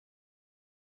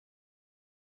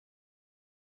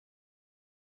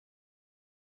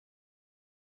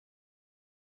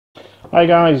Hi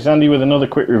guys, it's Andy with another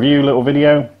quick review little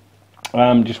video.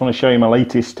 Just want to show you my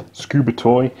latest scuba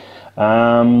toy,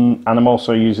 and I'm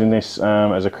also using this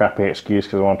as a crappy excuse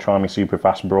because I want to try my super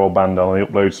fast broadband on the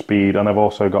upload speed, and I've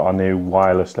also got a new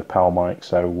wireless lapel mic,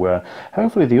 so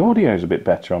hopefully the audio is a bit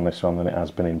better on this one than it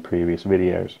has been in previous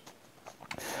videos.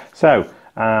 So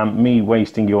me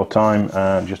wasting your time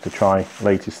just to try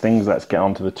latest things, let's get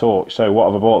on to the torch. So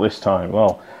what have I bought this time?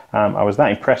 Well, I was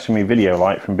that impressed with my video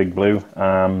light from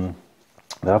Bigblue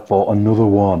I've bought another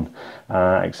one,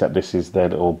 except this is their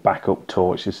little backup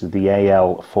torch. This is the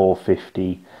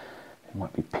AL450, it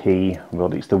might be P,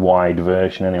 but it's the wide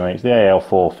version anyway. It's the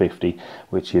AL450,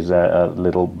 which is a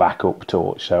little backup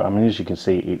torch. So I mean, as you can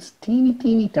see, it's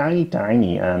teeny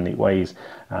tiny, and it weighs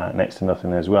next to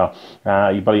nothing as well.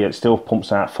 But it still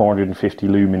pumps out 450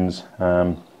 lumens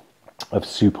of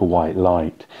super white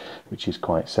light, which is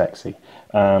quite sexy.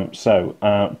 Turned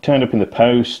up in the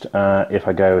post. If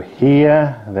I go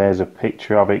here, there's a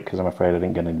picture of it because I'm afraid I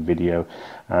didn't get any video.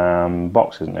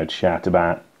 Box isn't no to shout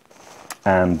about,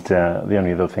 and the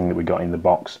only other thing that we got in the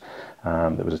box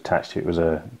that was attached to it was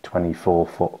a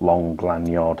 24-foot long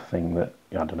lanyard thing that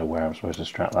I don't know where I'm supposed to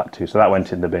strap that to, so that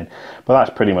went in the bin. But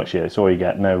that's pretty much it. It's all you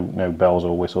get. No bells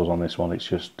or whistles on this one. It's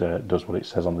just does what it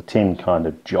says on the tin kind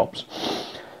of jobs.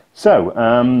 So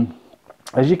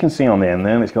as you can see on the end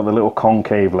there, it's got the little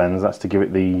concave lens. That's to give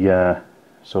it the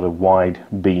sort of wide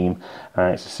beam.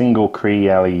 It's a single Cree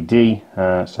LED,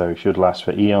 so it should last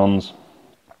for eons.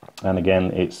 And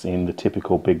again, it's in the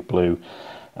typical Bigblue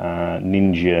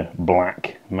Ninja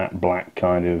black, matte black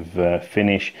kind of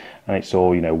finish, and it's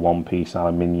all, you know, one-piece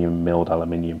aluminium, milled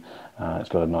aluminium. It's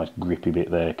got a nice grippy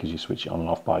bit there because you switch it on and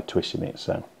off by twisting it.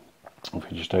 So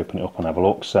if we just open it up and have a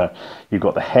look, so you've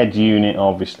got the head unit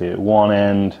obviously at one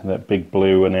end that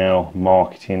Bigblue are now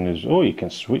marketing as, oh, you can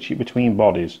switch it between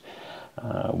bodies.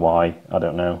 Why, I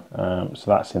don't know. So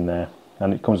that's in there,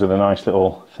 and it comes with a nice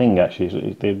little thing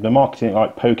actually. They're marketing it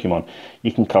like Pokemon.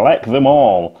 You can collect them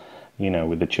all, you know,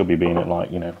 with the chubby being at like,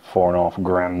 you know, $4.5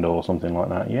 grand or something like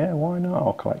that. Yeah, why not?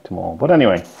 I'll collect them all. But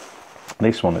anyway,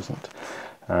 this one isn't.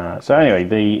 So anyway,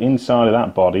 the inside of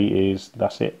that body is,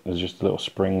 that's it. There's just a little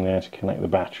spring there to connect the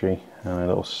battery, and a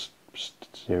little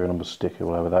serial number sticker,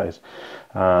 whatever that is.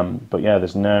 But yeah,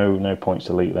 there's no points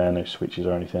to delete there, no switches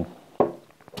or anything.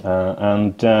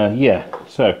 Yeah,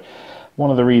 so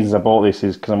one of the reasons I bought this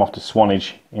is because I'm off to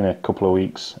Swanage in a couple of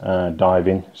weeks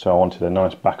diving, so I wanted a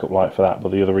nice backup light for that.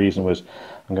 But the other reason was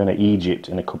I'm going to Egypt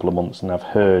in a couple of months, and I've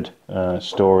heard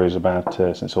stories about,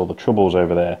 since all the troubles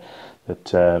over there,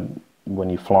 that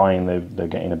when you're flying, they're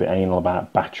getting a bit anal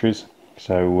about batteries,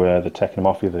 so they're taking them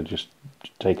off you. They're just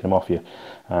taking them off you.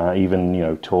 Even, you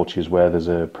know, torches where there's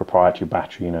a proprietary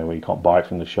battery, you know, where you can't buy it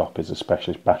from the shop, is a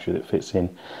specialist battery that fits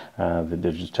in.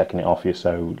 They're just taking it off you,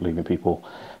 so leaving people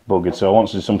buggered. So I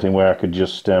wanted something where I could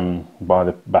just buy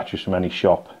the batteries from any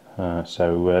shop.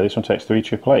 So this one takes 3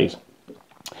 AAAs.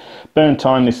 Burn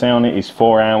time, they say on it, is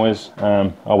 4 hours.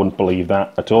 I wouldn't believe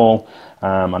that at all.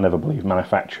 I never believe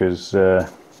manufacturers'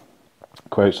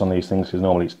 quotes on these things because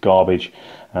normally it's garbage.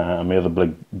 And my other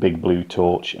Bigblue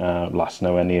torch lasts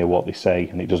nowhere near what they say,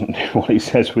 and it doesn't do what it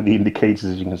says with the indicators,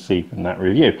 as you can see from that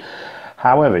review.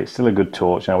 However, it's still a good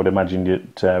torch. I would imagine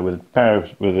that with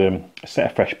a set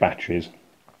of fresh batteries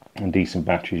and decent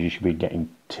batteries, you should be getting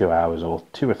 2 hours or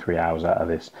 2 or 3 hours out of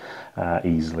this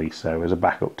easily. So as a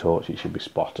backup torch, it should be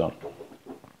spot on.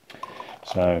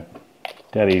 So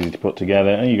dead easy to put together,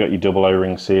 and you got your double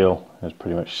O-ring seal as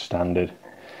pretty much standard.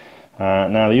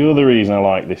 Now the other reason I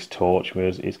like this torch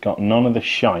was it's got none of the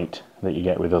shite that you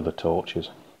get with other torches.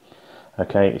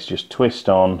 Okay, it's just twist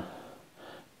on,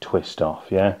 twist off,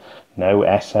 yeah? No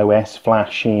SOS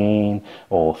flashing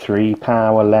or 3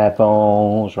 power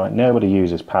levels, right? Nobody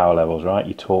uses power levels, right?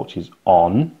 Your torch is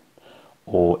on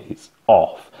or it's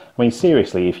off. I mean,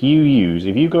 seriously, if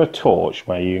you've got a torch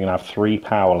where you're going to have 3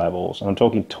 power levels, and I'm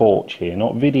talking torch here,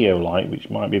 not video light, which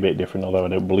might be a bit different, although I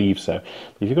don't believe so.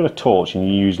 But if you've got a torch and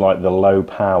you use like the low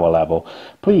power level,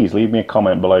 please leave me a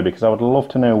comment below, because I would love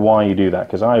to know why you do that,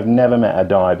 because I've never met a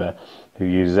diver who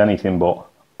uses anything but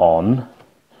on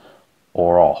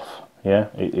or off. Yeah,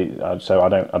 so I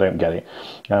don't get it,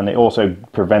 and it also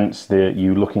prevents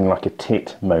you looking like a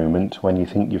tit moment when you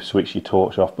think you've switched your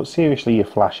torch off. But seriously, you're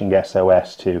flashing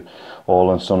SOS to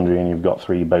all and sundry, and you've got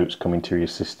 3 boats coming to your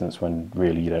assistance when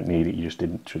really you don't need it. You just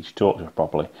didn't switch your torch off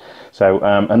properly. So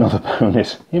another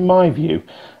bonus, in my view,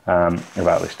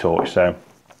 about this torch. So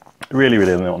really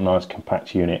nice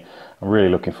compact unit. I'm really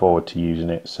looking forward to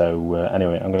using it. So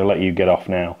anyway, I'm going to let you get off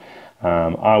now.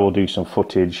 I will do some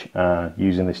footage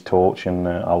using this torch, and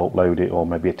I'll upload it or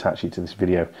maybe attach it to this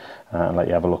video and let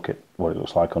you have a look at what it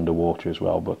looks like underwater as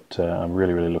well. But I'm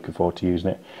really looking forward to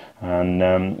using it. And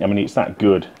I mean, it's that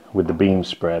good with the beam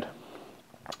spread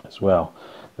as well.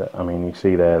 I mean, you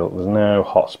see there's no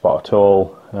hot spot at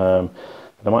all.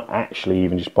 I might actually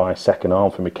even just buy a second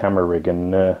arm for my camera rig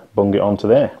and bung it onto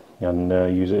there and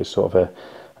use it as sort of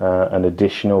an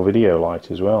additional video light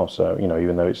as well. So, you know,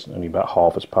 even though it's only about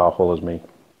half as powerful as my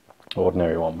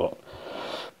ordinary one, but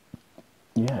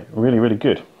yeah, really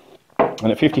good.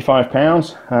 And at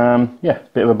 £55, yeah,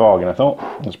 bit of a bargain, I thought.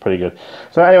 That's pretty good.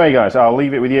 So anyway, guys, I'll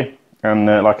leave it with you. And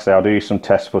like I say, I'll do some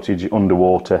test footage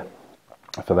underwater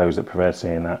for those that prefer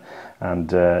seeing that.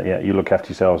 And yeah, you look after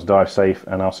yourselves, dive safe,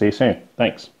 and I'll see you soon.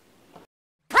 Thanks.